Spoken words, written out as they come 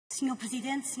Senhor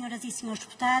Presidente, Senhoras e Senhores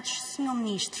Deputados, Senhor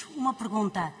Ministro, uma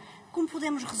pergunta. Como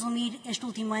podemos resumir este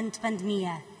último ano de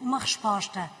pandemia? Uma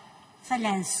resposta: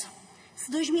 falhanço.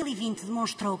 Se 2020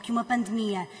 demonstrou que uma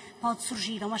pandemia pode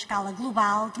surgir a uma escala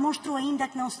global, demonstrou ainda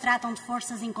que não se tratam de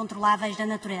forças incontroláveis da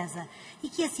natureza e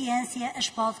que a ciência as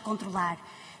pode controlar.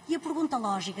 E a pergunta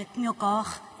lógica que me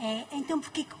ocorre é: então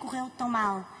porquê que correu tão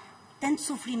mal? Tanto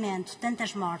sofrimento,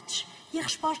 tantas mortes? E a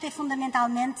resposta é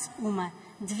fundamentalmente uma: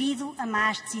 devido a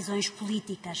más decisões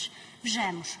políticas.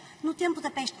 Vejamos, no tempo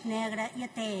da peste negra e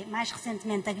até mais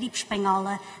recentemente da gripe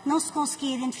espanhola, não se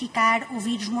conseguia identificar o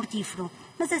vírus mortífero,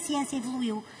 mas a ciência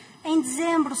evoluiu. Em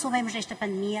dezembro soubemos desta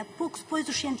pandemia, pouco depois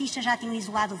os cientistas já tinham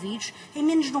isolado o vírus, em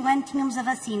menos de um ano tínhamos a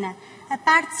vacina. A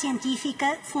parte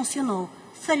científica funcionou,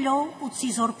 falhou o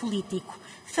decisor político.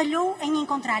 Falhou em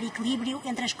encontrar equilíbrio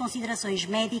entre as considerações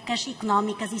médicas,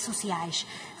 económicas e sociais.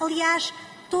 Aliás,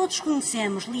 todos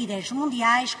conhecemos líderes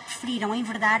mundiais que preferiram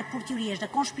enverdar por teorias da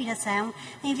conspiração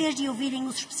em vez de ouvirem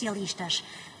os especialistas.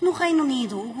 No Reino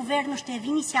Unido, o governo esteve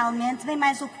inicialmente bem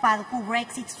mais ocupado com o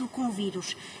Brexit do que com o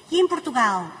vírus. E em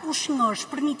Portugal, os senhores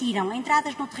permitiram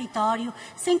entradas no território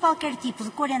sem qualquer tipo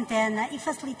de quarentena e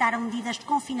facilitaram medidas de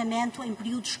confinamento em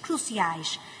períodos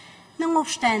cruciais. Não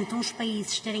obstante uns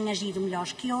países terem agido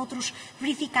melhores que outros,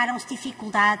 verificaram-se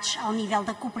dificuldades ao nível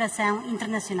da cooperação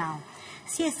internacional.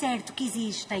 Se é certo que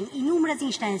existem inúmeras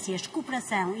instâncias de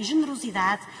cooperação e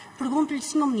generosidade, pergunto-lhe,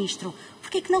 Sr. Ministro, por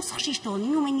que é que não se registrou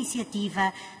nenhuma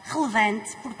iniciativa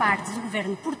relevante por parte do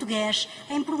governo português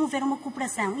em promover uma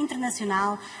cooperação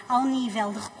internacional ao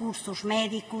nível de recursos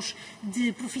médicos,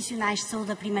 de profissionais de saúde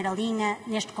da primeira linha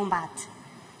neste combate?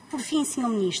 Por fim, Sr.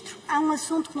 Ministro, há um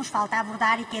assunto que nos falta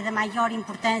abordar e que é da maior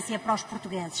importância para os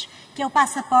portugueses, que é o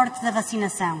passaporte da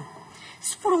vacinação.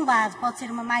 Se por um lado pode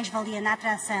ser uma mais-valia na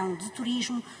atração de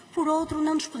turismo, por outro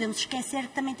não nos podemos esquecer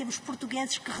que também temos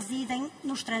portugueses que residem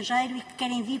no estrangeiro e que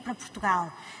querem vir para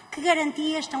Portugal. Que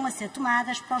garantias estão a ser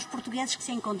tomadas para os portugueses que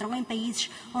se encontram em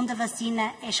países onde a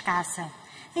vacina é escassa?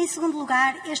 Em segundo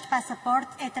lugar, este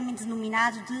passaporte é também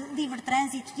denominado de livre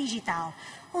trânsito digital,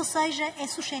 ou seja, é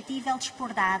suscetível de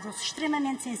expor dados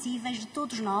extremamente sensíveis de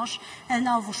todos nós a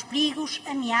novos perigos,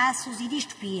 ameaças e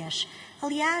distopias.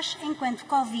 Aliás, enquanto o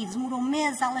Covid demorou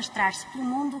meses a alastrar-se pelo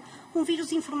mundo, um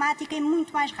vírus informático é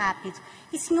muito mais rápido.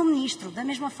 E, Sr. Ministro, da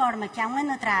mesma forma que há um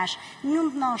ano atrás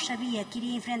nenhum de nós sabia que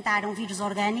iria enfrentar um vírus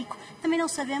orgânico, também não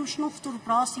sabemos se no futuro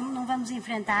próximo não vamos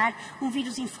enfrentar um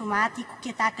vírus informático que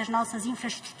ataca as nossas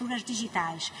infraestruturas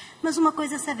digitais. Mas uma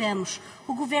coisa sabemos: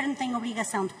 o Governo tem a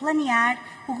obrigação de planear,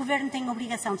 o Governo tem a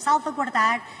obrigação de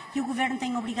salvaguardar e o Governo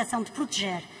tem a obrigação de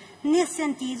proteger. Nesse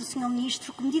sentido, Sr.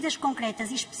 Ministro, que medidas concretas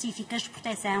e específicas de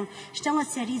proteção estão a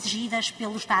ser exigidas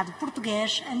pelo Estado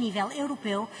português a nível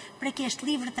europeu para que este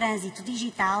livre trânsito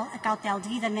digital acautele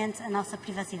devidamente a nossa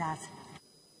privacidade?